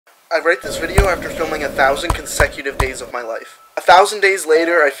I write this video after filming 1,000 consecutive days of my life. 1,000 days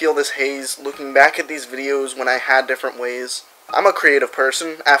later, I feel this haze, looking back at these videos when I had different ways. I'm a creative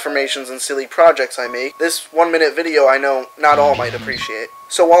person, affirmations and silly projects I make. This 1-minute video I know not all might appreciate.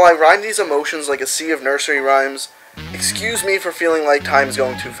 So while I rhyme these emotions like a sea of nursery rhymes, excuse me for feeling like time's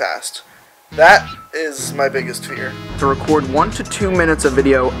going too fast. That is my biggest fear. To record 1 to 2 minutes of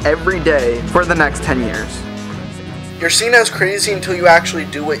video every day for the next 10 years. You're seen as crazy until you actually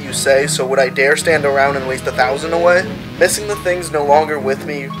do what you say, so would I dare stand around and waste 1,000 away? Missing the things no longer with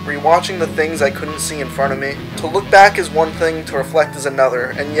me, rewatching the things I couldn't see in front of me. To look back is one thing, to reflect is another,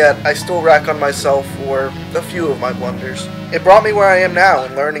 and yet I still rack on myself for a few of my blunders. It brought me where I am now,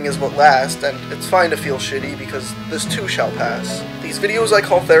 and learning is what lasts, and it's fine to feel shitty because this too shall pass. These videos I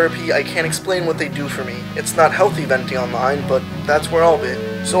call therapy, I can't explain what they do for me. It's not healthy venting online, but that's where I'll be.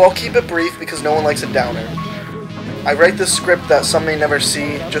 So I'll keep it brief because no one likes a downer. I write this script that some may never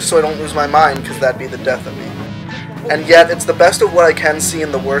see, just so I don't lose my mind, because that'd be the death of me. And yet, it's the best of what I can see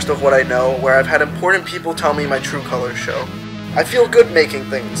and the worst of what I know, where I've had important people tell me my true colors show. I feel good making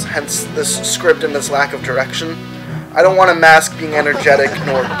things, hence this script and this lack of direction. I don't want to mask being energetic,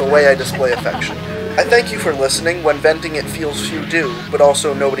 nor the way I display affection. I thank you for listening. When venting it feels few do, but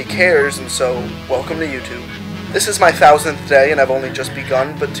also nobody cares, and so, welcome to YouTube. This is my 1,000th day and I've only just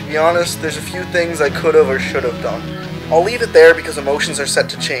begun, but to be honest, there's a few things I could have or should have done. I'll leave it there because emotions are set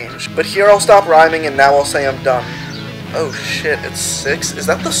to change, but here I'll stop rhyming and now I'll say I'm done. Oh shit, it's 6? Is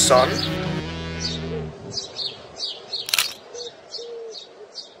that the sun?